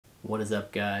What is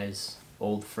up, guys?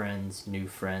 Old friends, new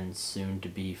friends, soon to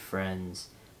be friends.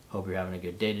 Hope you're having a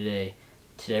good day today.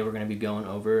 Today we're going to be going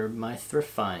over my thrift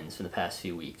finds from the past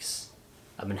few weeks.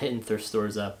 I've been hitting thrift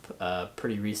stores up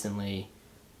pretty recently,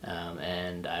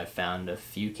 and I've found a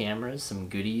few cameras, some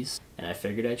goodies, and I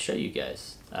figured I'd show you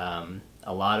guys.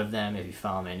 A lot of them, if you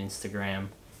follow me on Instagram,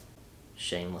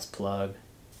 shameless plug,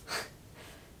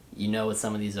 you know what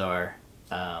some of these are.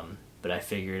 But I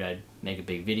figured I'd make a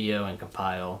big video and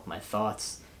compile my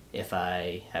thoughts. If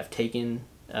I have taken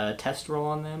a test roll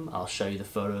on them, I'll show you the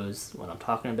photos when I'm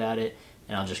talking about it,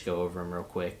 and I'll just go over them real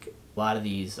quick. A lot of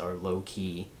these are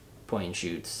low-key point and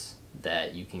shoots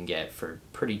that you can get for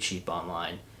pretty cheap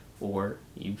online, or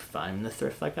you find in the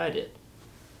thrift like I did.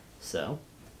 So,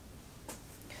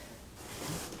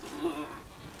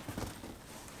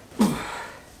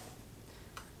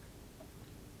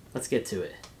 let's get to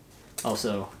it.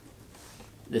 Also,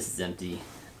 this is empty.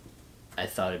 I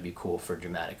thought it'd be cool for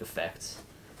dramatic effects.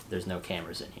 There's no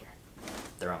cameras in here.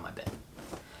 They're on my bed.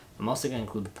 I'm also going to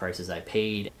include the prices I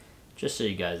paid, just so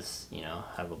you guys,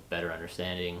 have a better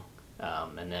understanding.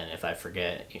 And then if I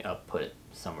forget, I'll put it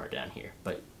somewhere down here.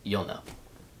 But you'll know.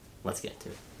 Let's get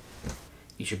into it.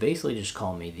 You should basically just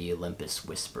call me the Olympus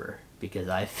Whisperer, because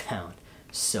I found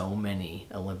so many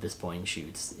Olympus point and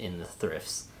shoots in the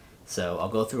thrifts. So I'll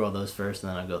go through all those first, and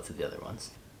then I'll go through the other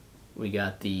ones. We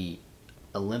got the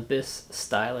Olympus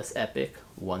Stylus Epic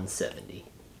 170.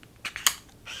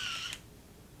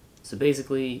 So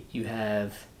basically, you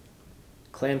have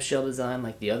clamshell design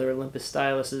like the other Olympus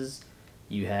styluses.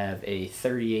 You have a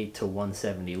 38 to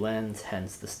 170 lens,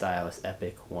 hence the Stylus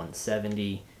Epic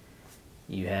 170.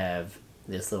 You have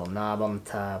this little knob on the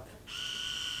top.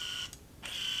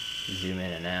 Zoom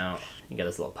in and out. You got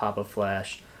this little pop-up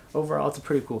flash. Overall, it's a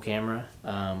pretty cool camera.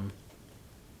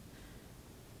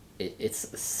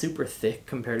 It's super thick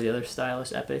compared to the other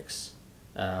Stylus Epics,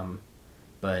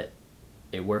 but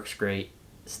it works great.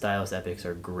 Stylus Epics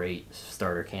are great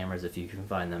starter cameras if you can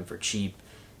find them for cheap.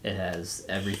 It has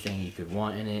everything you could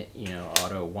want in it,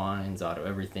 auto winds, auto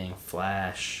everything,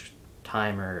 flash,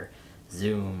 timer,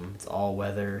 zoom, it's all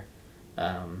weather.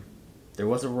 There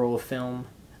was a roll of film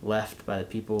left by the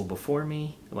people before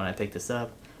me when I picked this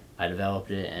up. I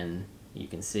developed it, and you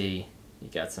can see you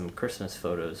got some Christmas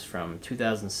photos from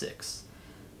 2006.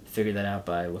 Figured that out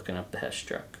by looking up the Hesh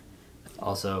truck.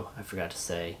 Also, I forgot to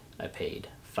say, I paid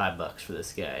 $5 for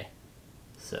this guy.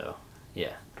 So,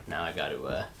 yeah, now I got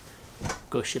to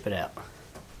go ship it out.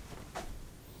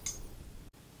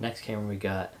 Next camera we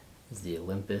got is the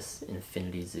Olympus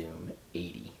Infinity Zoom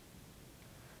 80.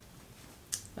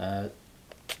 So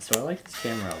I like this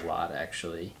camera a lot,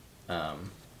 actually.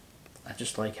 I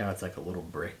just like how it's like a little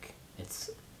brick.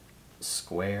 It's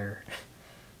square,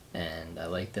 and I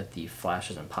like that the flash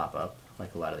doesn't pop up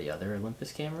like a lot of the other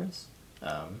Olympus cameras.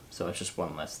 So it's just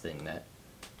one less thing that,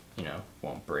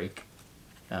 won't break.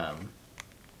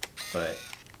 But,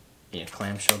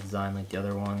 clamshell design like the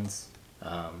other ones.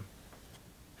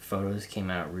 Photos came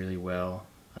out really well.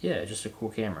 Yeah, just a cool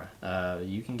camera.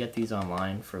 You can get these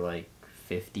online for like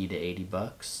 50 to 80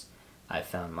 bucks. I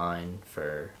found mine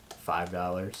for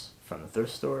 $5 from the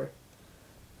thrift store.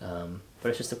 But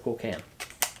it's just a cool cam.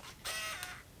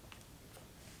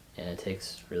 And it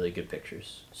takes really good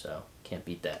pictures, so can't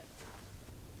beat that.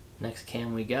 Next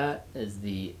cam we got is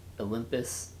the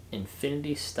Olympus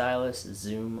Infinity Stylus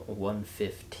Zoom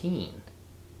 115.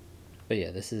 But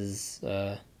yeah, this is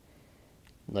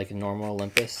like a normal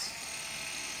Olympus.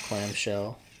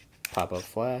 Clamshell, pop-up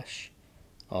flash,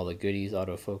 all the goodies,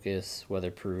 autofocus,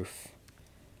 weatherproof.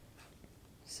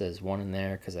 Says 1 in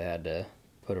there because I had to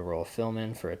put a roll of film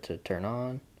in for it to turn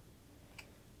on.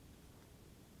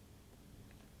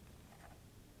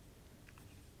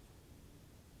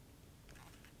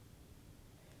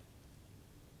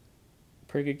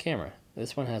 Pretty good camera.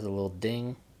 This one has a little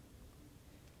ding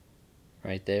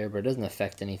right there, but it doesn't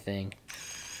affect anything.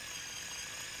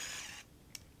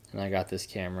 And I got this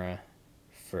camera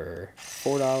for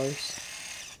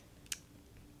 $4.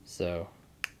 So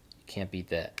you can't beat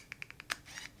that.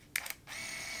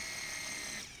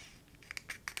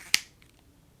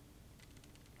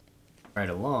 Right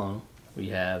along, we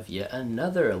have yet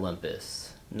another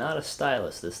Olympus. Not a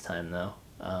stylus this time, though.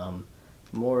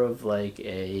 More of like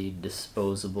a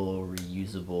disposable,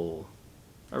 reusable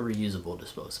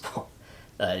disposable.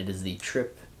 It is the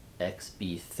Trip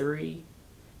XB3.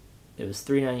 It was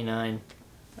 $3.99.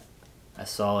 I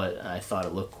saw it and I thought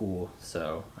it looked cool,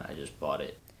 so I just bought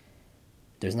it.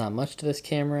 There's not much to this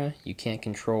camera. You can't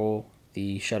control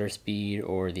the shutter speed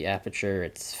or the aperture.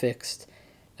 It's fixed.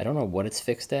 I don't know what it's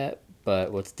fixed at,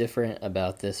 but what's different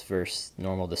about this versus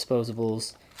normal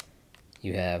disposables,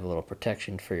 You have a little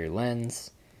protection for your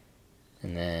lens,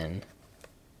 and then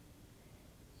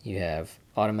you have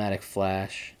automatic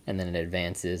flash, and then it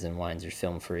advances and winds your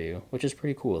film for you, which is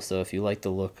pretty cool. So if you like the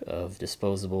look of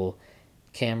disposable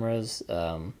cameras,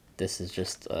 this is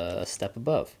just a step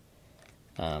above.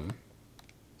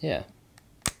 Yeah.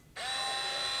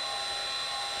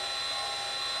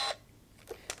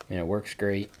 I mean, it works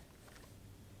great.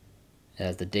 It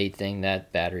has the date thing.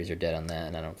 That batteries are dead on that,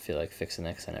 and I don't feel like fixing it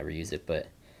because I never use it. But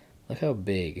look how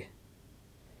big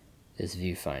this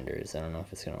viewfinder is. I don't know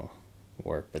if it's gonna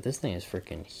work, but this thing is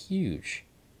freaking huge.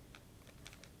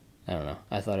 I don't know.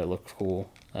 I thought it looked cool.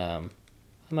 I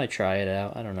might try it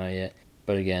out. I don't know yet.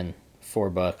 But again,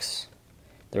 $4.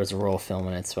 There was a roll film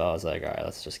in it, so I was like, all right,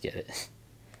 let's just get it.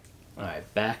 All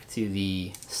right, back to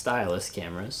the stylus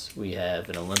cameras. We have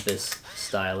an Olympus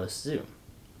stylus zoom.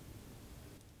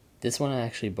 This one I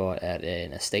actually bought at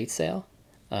an estate sale.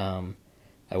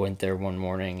 I went there one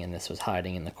morning and this was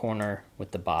hiding in the corner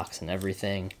with the box and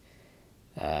everything.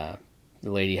 The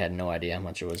lady had no idea how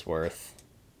much it was worth.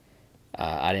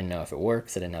 I didn't know if it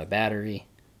works. I didn't know the battery,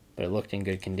 but it looked in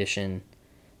good condition.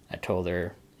 I told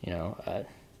her, you know,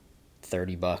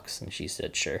 $30, and she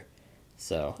said sure.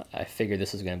 So I figured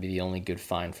this was going to be the only good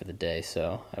find for the day,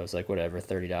 so I was like, whatever,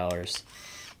 $30.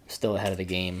 I'm still ahead of the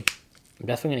game. I'm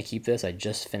definitely going to keep this. I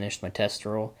just finished my test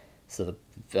roll, so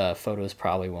the photos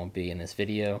probably won't be in this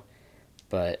video,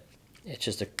 but it's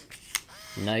just a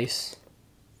nice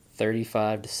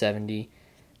 35 to 70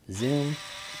 zoom.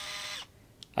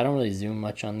 I don't really zoom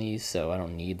much on these, so I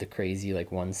don't need the crazy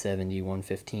like 170,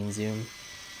 115 zoom.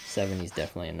 70 is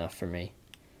definitely enough for me.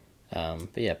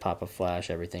 But yeah, pop a flash,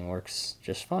 everything works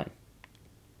just fine.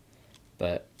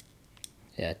 But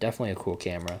yeah, definitely a cool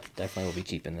camera. Definitely will be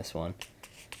keeping this one.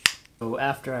 So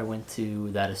after I went to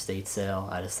that estate sale,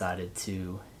 I decided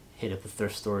to hit up the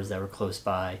thrift stores that were close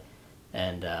by,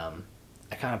 and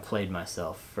I kind of played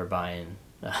myself for buying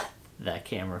that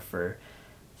camera for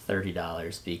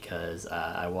 $30 because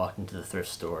I walked into the thrift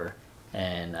store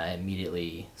and I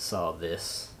immediately saw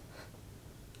this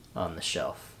on the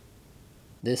shelf.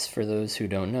 This, for those who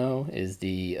don't know, is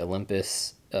the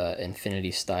Olympus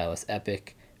Infinity Stylus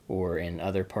Epic, or in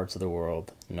other parts of the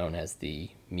world known as the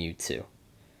MJU.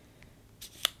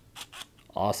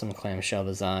 Awesome clamshell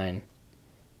design.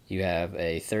 You have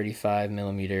a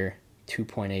 35mm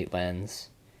 2.8 lens,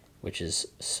 which is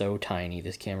so tiny.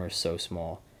 This camera is so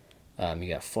small. You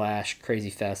got flash,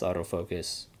 crazy fast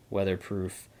autofocus,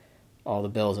 weatherproof, all the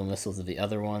bells and whistles of the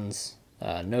other ones.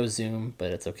 No zoom,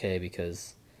 but it's okay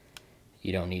because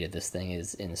you don't need it. This thing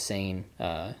is insane.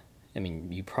 I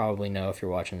mean, you probably know if you're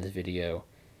watching this video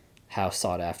how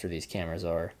sought after these cameras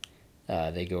are.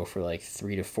 They go for like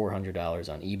 $300 to $400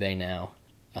 on eBay now,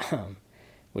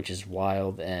 which is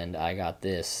wild. And I got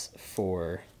this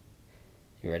for,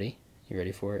 you ready? You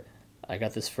ready for it? I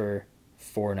got this for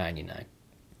 $4.99.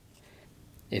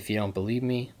 If you don't believe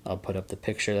me, I'll put up the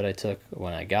picture that I took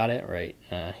when I got it right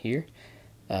here.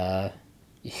 Yeah,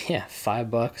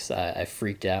 $5. I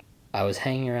freaked out. I was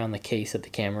hanging around the case that the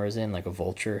camera was in like a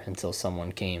vulture until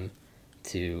someone came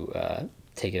to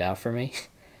take it out for me.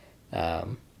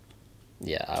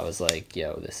 Yeah, I was like,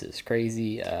 yo, this is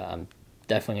crazy. I'm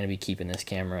definitely going to be keeping this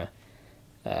camera.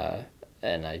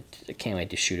 And I can't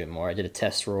wait to shoot it more. I did a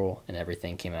test roll and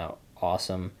everything came out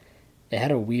awesome. It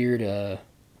had a weird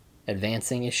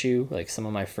advancing issue. Like some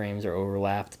of my frames are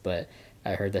overlapped, but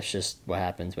I heard that's just what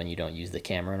happens when you don't use the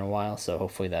camera in a while. So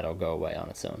hopefully that'll go away on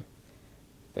its own.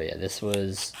 But yeah, this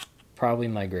was probably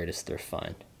my greatest thrift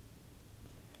find.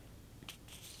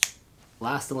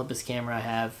 Last Olympus camera I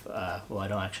have, well, I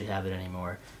don't actually have it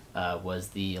anymore, was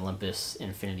the Olympus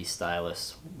Infinity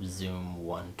Stylus Zoom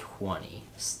 120.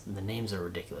 The names are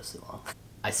ridiculously long.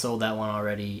 I sold that one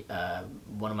already.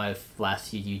 One of my last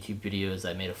few YouTube videos,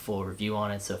 I made a full review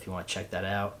on it, so if you want to check that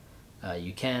out,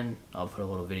 you can. I'll put a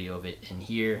little video of it in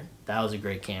here. That was a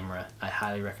great camera. I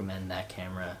highly recommend that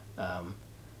camera.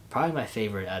 Probably my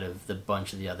favorite out of the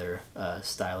bunch of the other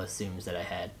stylus zooms that I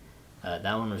had.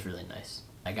 That one was really nice.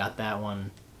 I got that one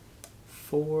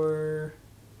for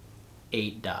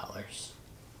 $8.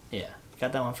 Yeah,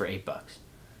 got that one for $8.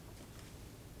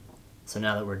 So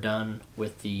now that we're done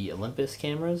with the Olympus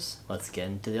cameras, let's get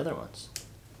into the other ones.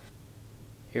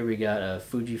 Here we got a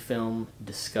Fujifilm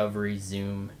Discovery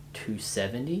Zoom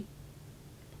 270.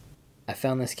 I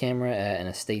found this camera at an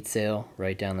estate sale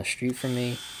right down the street from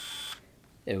me.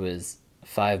 It was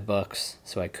 $5,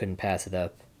 so I couldn't pass it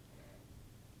up.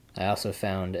 I also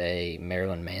found a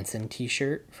Marilyn Manson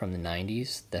t-shirt from the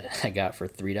 90s that I got for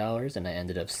 $3, and I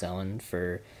ended up selling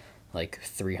for like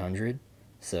 $300,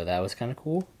 so that was kind of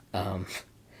cool.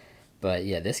 But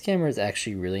yeah, this camera is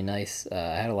actually really nice.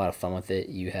 I had a lot of fun with it.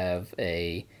 You have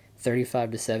a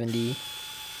 35 to 70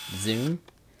 zoom,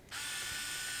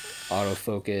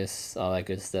 autofocus, all that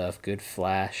good stuff, good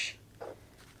flash.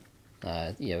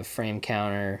 You have a frame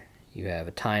counter, you have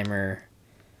a timer,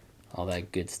 all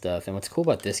that good stuff. And what's cool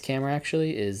about this camera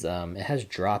actually is it has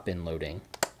drop-in loading.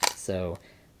 So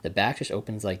the back just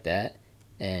opens like that,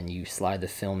 and you slide the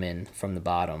film in from the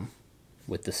bottom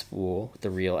with the spool, with the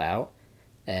reel out,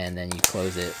 and then you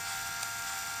close it,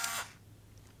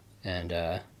 and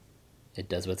it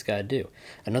does what it's got to do.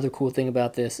 Another cool thing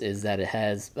about this is that it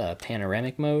has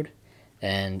panoramic mode,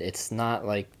 and it's not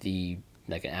like an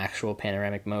actual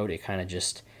panoramic mode. It kind of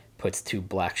just puts two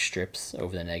black strips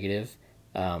over the negative.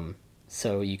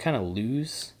 So you kind of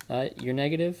lose your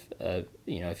negative,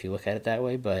 if you look at it that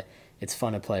way, but it's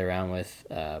fun to play around with.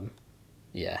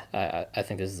 Yeah, I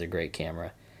think this is a great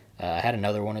camera. I had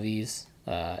another one of these,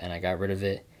 and I got rid of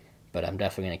it, but I'm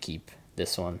definitely going to keep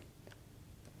this one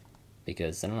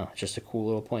because, I don't know, it's just a cool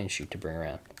little point and shoot to bring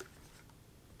around.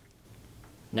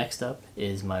 Next up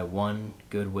is my one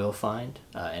Goodwill find,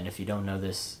 and if you don't know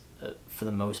this, for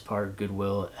the most part,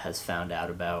 Goodwill has found out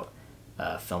about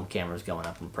film cameras going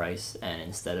up in price, and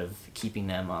instead of keeping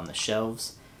them on the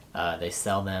shelves, they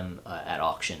sell them at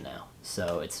auction now.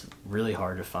 So it's really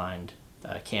hard to find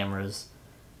cameras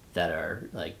that are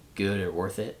like good or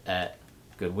worth it at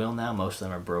Goodwill now. Most of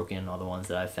them are broken, all the ones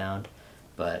that I found.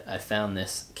 But I found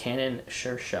this Canon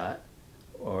Sure Shot,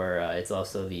 or it's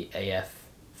also the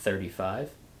AF-35.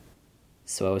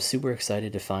 So I was super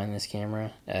excited to find this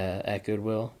camera at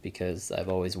Goodwill because I've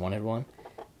always wanted one.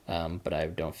 But I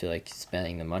don't feel like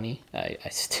spending the money. I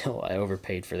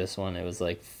overpaid for this one. It was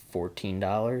like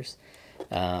 $14.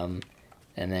 And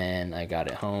then I got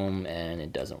it home and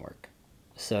it doesn't work.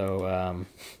 So,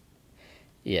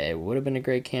 yeah, it would have been a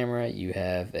great camera. You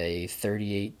have a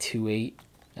 38-2.8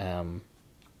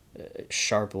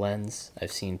 sharp lens.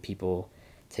 I've seen people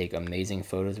take amazing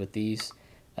photos with these.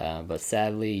 But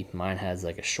sadly, mine has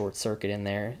like a short circuit in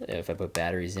there. If I put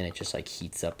batteries in, it just like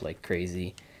heats up like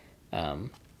crazy.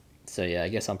 So yeah, I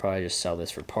guess I'll probably just sell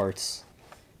this for parts,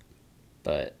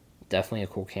 but definitely a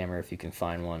cool camera if you can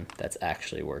find one that's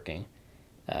actually working,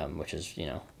 which is,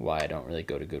 why I don't really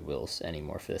go to Goodwills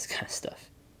anymore for this kind of stuff.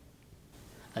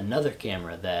 Another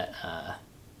camera that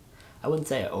I wouldn't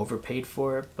say I overpaid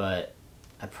for it, but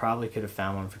I probably could have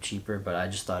found one for cheaper, but I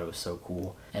just thought it was so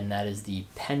cool, and that is the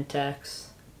Pentax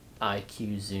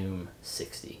IQ Zoom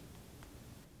 60.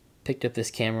 Picked up this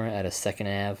camera at a Second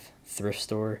Ave thrift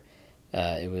store.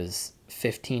 It was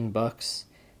 $15,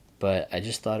 but I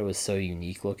just thought it was so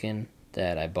unique looking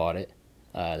that I bought it.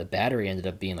 The battery ended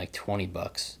up being like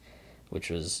 $20, which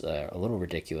was a little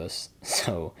ridiculous.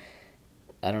 So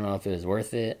I don't know if it was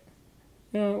worth it.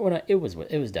 It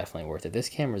was definitely worth it. This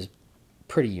camera is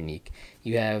pretty unique.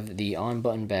 You have the on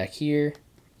button back here.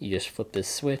 You just flip this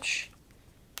switch.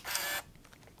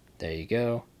 There you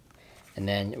go. And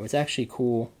then what's actually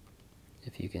cool,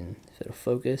 if it'll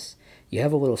focus, you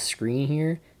have a little screen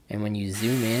here, and when you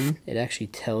zoom in, it actually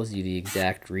tells you the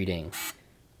exact reading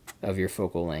of your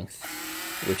focal length,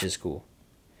 which is cool.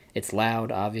 It's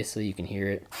loud, obviously, you can hear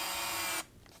it.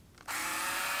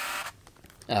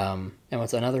 And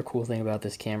what's another cool thing about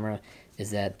this camera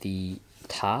is that the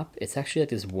top, it's actually like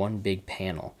this one big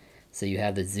panel. So you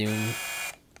have the zoom,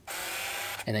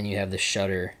 and then you have the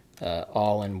shutter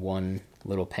all in one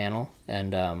little panel,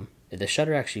 and the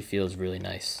shutter actually feels really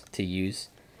nice to use.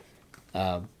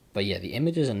 But yeah, the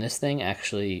images in this thing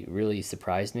actually really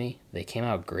surprised me. They came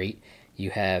out great.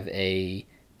 You have a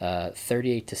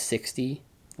 38 to 60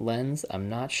 lens. I'm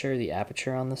not sure the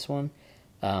aperture on this one,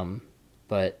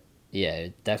 but yeah,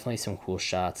 definitely some cool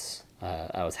shots.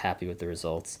 I was happy with the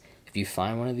results. If you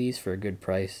find one of these for a good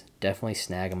price, definitely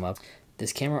snag them up.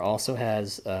 This camera also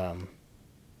has a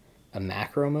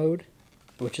macro mode,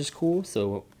 which is cool.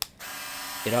 So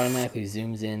it automatically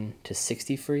zooms in to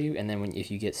 60 for you, and then if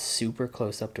you get super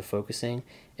close up to focusing,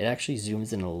 it actually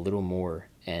zooms in a little more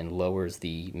and lowers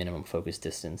the minimum focus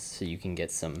distance, so you can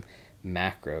get some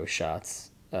macro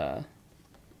shots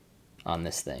on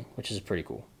this thing, which is pretty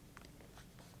cool.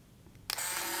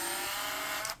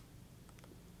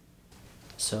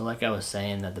 So like I was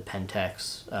saying that the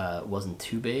Pentax wasn't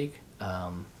too big,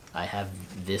 I have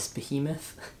this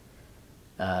behemoth.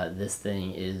 This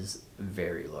thing is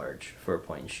very large for a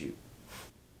point and shoot.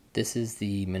 This is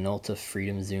the Minolta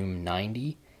Freedom Zoom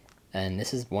 90, and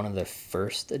this is one of the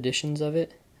first editions of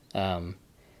it. I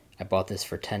bought this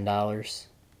for $10.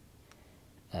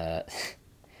 I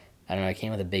don't know, it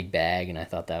came with a big bag, and I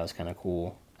thought that was kind of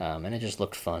cool, and it just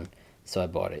looked fun, so I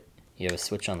bought it. You have a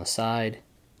switch on the side.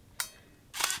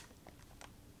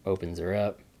 opens her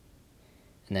up.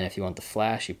 And then if you want the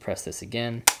flash, you press this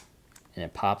again and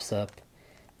it pops up,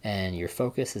 and your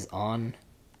focus is on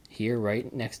here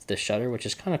right next to the shutter, which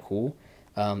is kind of cool.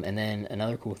 And then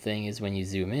another cool thing is when you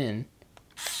zoom in,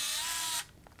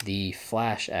 the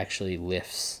flash actually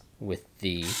lifts with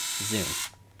the zoom.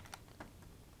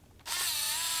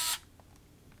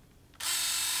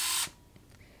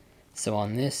 So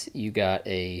on this, you got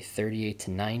a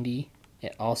 38-90.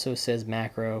 It also says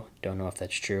macro. Don't know if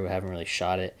that's true. I haven't really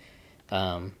shot it.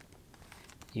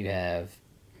 You have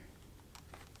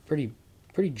pretty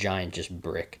giant just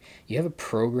brick. You have a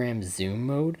programmed zoom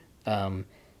mode. And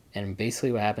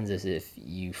basically what happens is if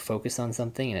you focus on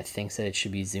something and it thinks that it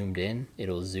should be zoomed in,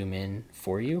 it'll zoom in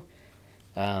for you.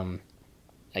 I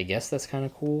guess that's kind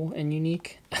of cool and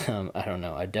unique. I don't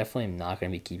know. I definitely am not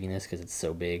going to be keeping this because it's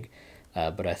so big.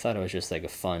 But I thought it was just like a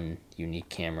fun, unique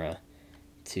camera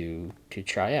to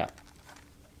try out.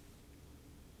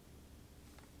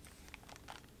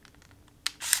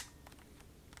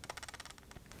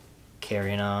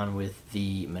 Carrying on with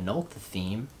the Minolta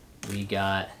theme, we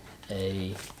got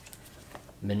a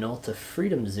Minolta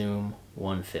Freedom Zoom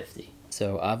 150.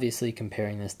 So obviously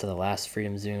comparing this to the last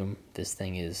Freedom Zoom, this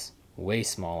thing is way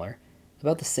smaller.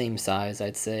 About the same size,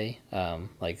 I'd say,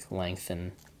 like length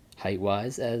and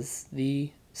height-wise as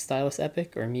the Stylus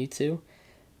Epic or Mewtwo.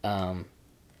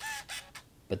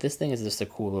 But this thing is just a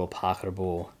cool little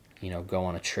pocketable, you know, go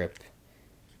on a trip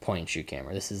point and shoot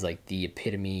camera. This is like the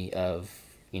epitome of,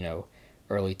 you know,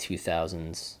 early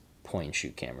 2000s point and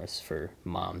shoot cameras for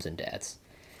moms and dads.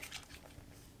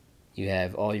 You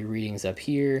have all your readings up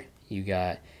here. You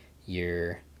got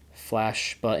your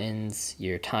flash buttons,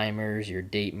 your timers, your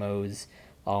date modes,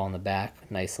 all on the back,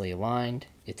 nicely aligned.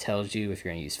 It tells you if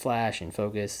you're going to use flash and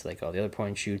focus, like all the other point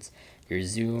and shoots. Your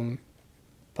zoom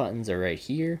buttons are right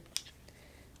here.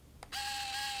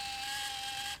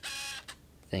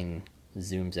 Thing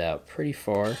zooms out pretty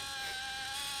far.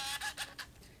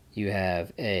 You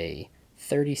have a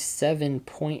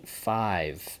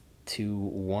 37.5 to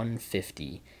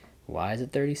 150. Why is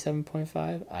it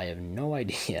 37.5? I have no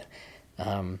idea.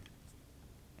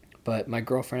 But my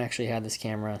girlfriend actually had this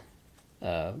camera.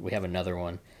 We have another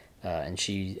one, and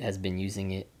she has been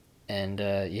using it. And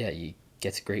yeah, you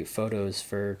gets great photos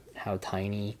for how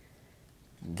tiny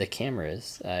the camera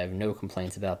is. I have no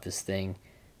complaints about this thing.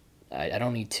 I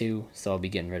don't need two, so I'll be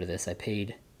getting rid of this. I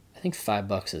paid, I think,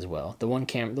 $5 as well. The one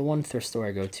thrift store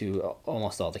I go to,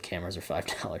 almost all the cameras are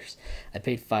 $5. I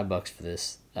paid $5 for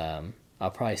this.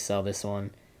 I'll probably sell this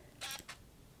one.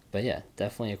 But yeah,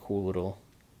 definitely a cool little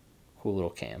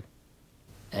cam.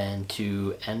 And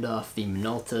to end off the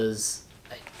Minoltas,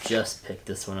 I just picked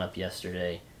this one up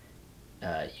yesterday.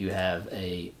 You have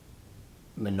a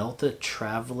Minolta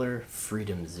Traveler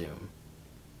Freedom Zoom.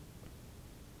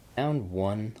 I found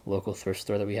one local thrift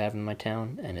store that we have in my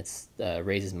town, and it's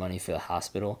raises money for the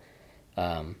hospital.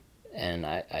 And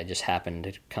I just happened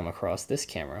to come across this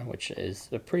camera, which is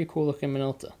a pretty cool looking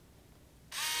Minolta.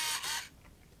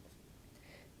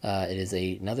 It is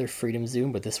another Freedom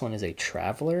Zoom, but this one is a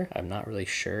Traveler. I'm not really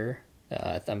sure.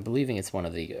 I'm believing it's one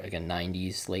of the like a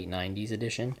 90s, late 90s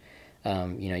edition.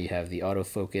 You know, you have the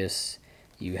autofocus,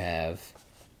 you have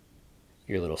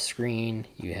your little screen,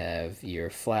 you have your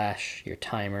flash, your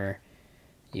timer,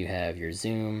 you have your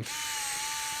zoom.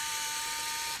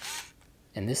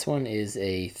 And this one is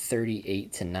a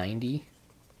 38 to 90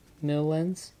 mil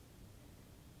lens.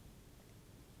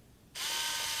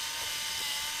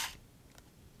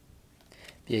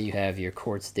 Yeah, you have your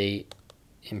quartz date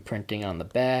imprinting on the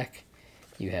back.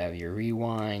 You have your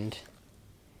rewind.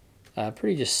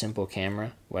 Pretty just simple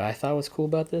camera. What I thought was cool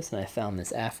about this, and I found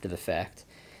this after the fact,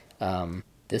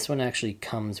 this one actually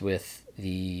comes with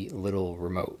the little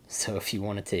remote. So if you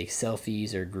want to take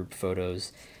selfies or group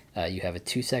photos, you have a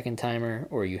 2-second timer,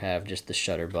 or you have just the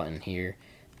shutter button here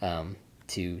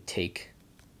to take,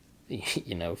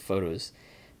 you know, photos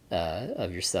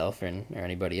of yourself or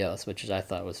anybody else, which I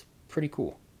thought was pretty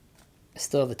cool. I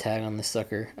still have the tag on this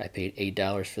sucker. I paid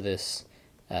 $8 for this.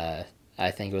 I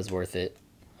think it was worth it.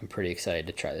 I'm pretty excited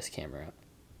to try this camera out.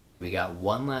 We got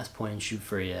one last point and shoot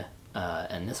for you,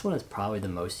 and this one is probably the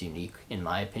most unique in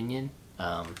my opinion.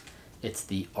 It's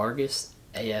the Argus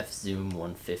AF Zoom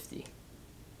 150.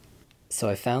 So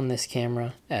I found this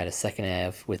camera at a second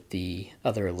AF with the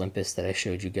other Olympus that I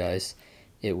showed you guys.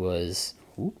 It was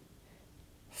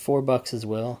 $4 as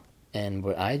well. And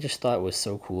what I just thought was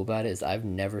so cool about it is I've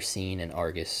never seen an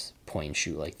Argus point and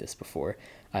shoot like this before.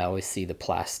 I always see the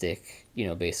plastic, you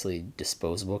know, basically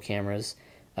disposable cameras.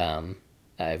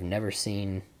 I've never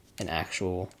seen an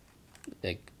actual,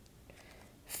 like,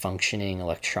 functioning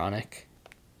electronic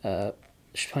point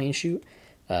and shoot.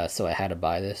 so I had to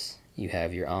buy this. You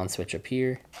have your on switch up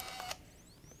here.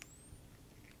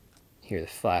 Here the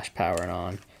flash power and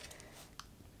on.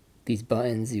 These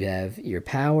buttons, you have your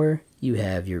power, you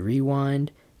have your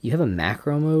rewind, you have a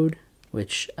macro mode,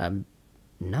 which I'm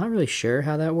not really sure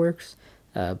how that works,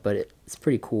 but it's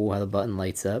pretty cool how the button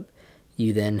lights up.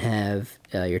 You then have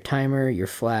your timer, your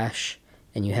flash,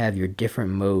 and you have your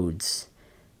different modes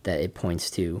that it points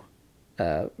to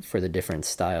for the different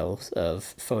styles of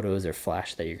photos or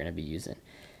flash that you're going to be using.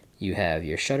 You have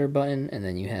your shutter button, and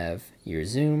then you have your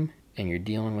zoom, and you're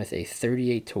dealing with a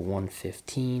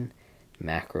 38-115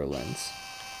 macro lens.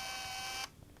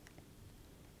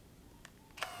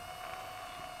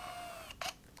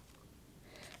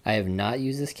 I have not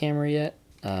used this camera yet,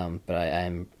 but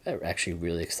I'm actually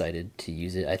really excited to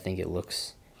use it. I think it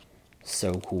looks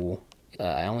so cool.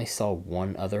 I only saw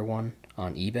one other one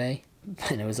on eBay,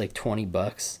 and it was like 20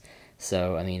 bucks.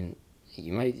 So, I mean,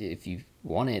 you might, if you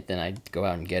want it, then I'd go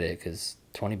out and get it, because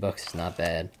 20 bucks is not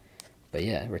bad. But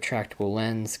yeah, retractable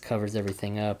lens, covers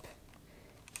everything up.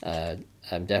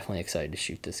 I'm definitely excited to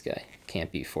shoot this guy.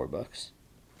 Can't beat 4 bucks.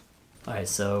 Alright,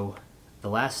 so the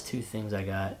last two things I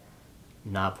got,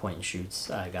 not point and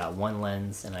shoots. I got one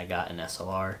lens and I got an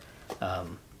SLR.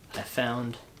 I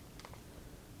found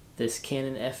this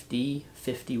Canon FD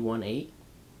 50-1.8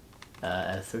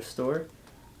 at a thrift store,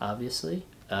 obviously.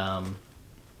 I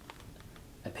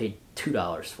paid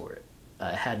 $2 for it.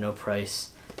 It had no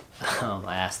price.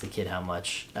 I asked the kid how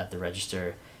much at the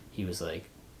register. He was like,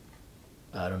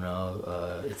 I don't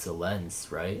know, it's a lens,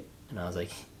 right? And I was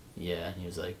like, yeah. And he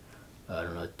was like, I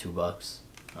don't know, $2.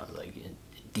 I was like,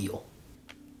 deal.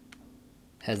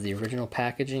 Has the original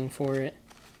packaging for it.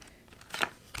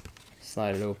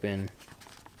 Slide it open.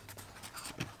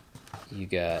 You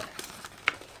got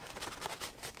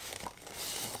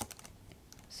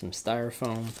some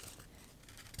styrofoam,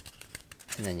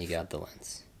 and then you got the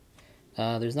lens.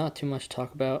 There's not too much to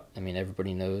talk about. I mean,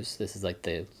 everybody knows this is like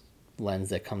the lens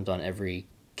that comes on every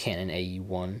Canon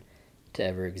A-1 to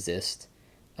ever exist.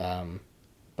 But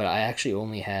I actually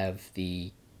only have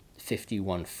the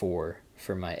 50-1.4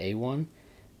 for my A1.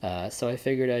 So I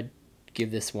figured I'd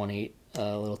give this 1.8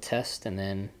 a little test, and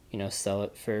then, you know, sell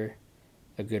it for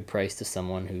a good price to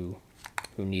someone who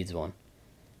needs one.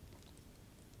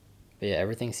 But yeah,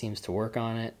 everything seems to work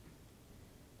on it.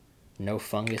 No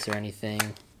fungus or anything.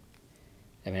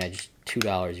 I mean,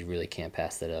 $2, you really can't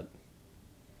pass that up.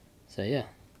 So yeah,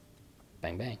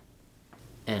 bang bang.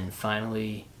 And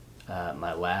finally,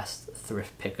 my last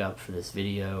thrift pickup for this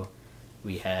video,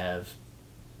 we have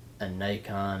a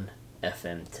Nikon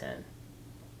FM10.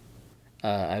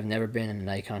 I've never been a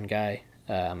Nikon guy.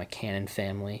 I'm a Canon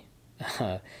family.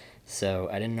 So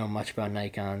I didn't know much about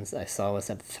Nikons. I saw this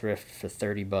at the thrift for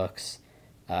 30 bucks.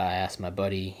 I asked my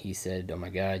buddy. He said, oh my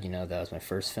god, you know, that was my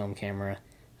first film camera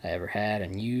I ever had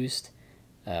and used.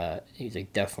 He's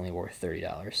like, definitely worth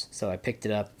 $30. So I picked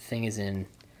it up. The thing is in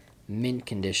mint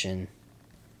condition.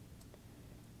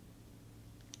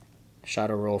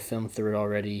 Shot a roll, filmed through it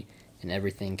already, and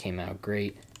everything came out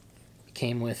great. It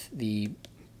came with the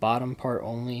bottom part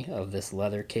only of this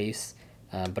leather case,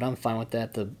 but I'm fine with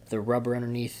that. The rubber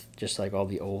underneath, just like all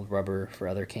the old rubber for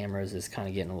other cameras, is kind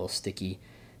of getting a little sticky,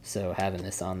 so having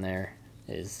this on there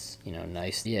is, you know,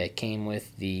 nice. Yeah, it came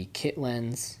with the kit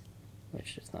lens,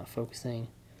 which is not focusing,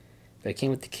 but it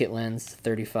came with the kit lens,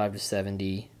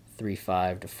 35-70,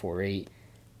 3.5-4.8.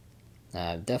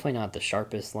 Definitely not the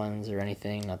sharpest lens or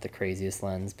anything, not the craziest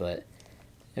lens, but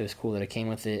it was cool that it came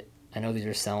with it. I know these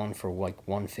are selling for like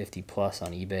 $150 plus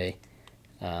on eBay.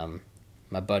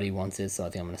 My buddy wants it, so I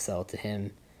think I'm going to sell it to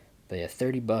him. But yeah,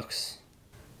 30 bucks.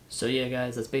 So yeah,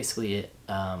 guys, that's basically it.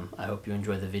 I hope you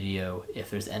enjoyed the video. If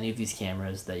there's any of these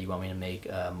cameras that you want me to make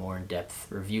a more in-depth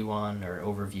review on or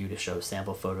overview to show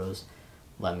sample photos,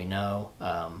 let me know.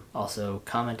 Also,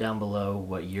 comment down below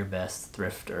what your best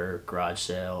thrift or garage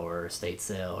sale or estate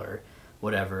sale or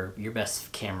whatever your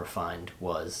best camera find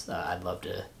was. I'd love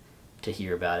to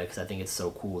hear about it, because I think it's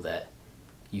so cool that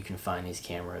you can find these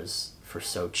cameras for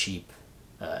so cheap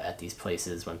at these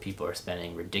places when people are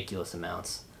spending ridiculous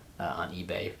amounts on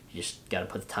eBay. You just got to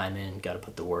put the time in, got to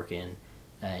put the work in,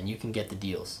 and you can get the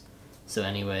deals. So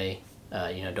anyway,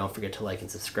 you know, don't forget to like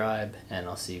and subscribe, and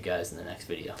I'll see you guys in the next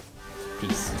video.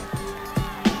 Peace.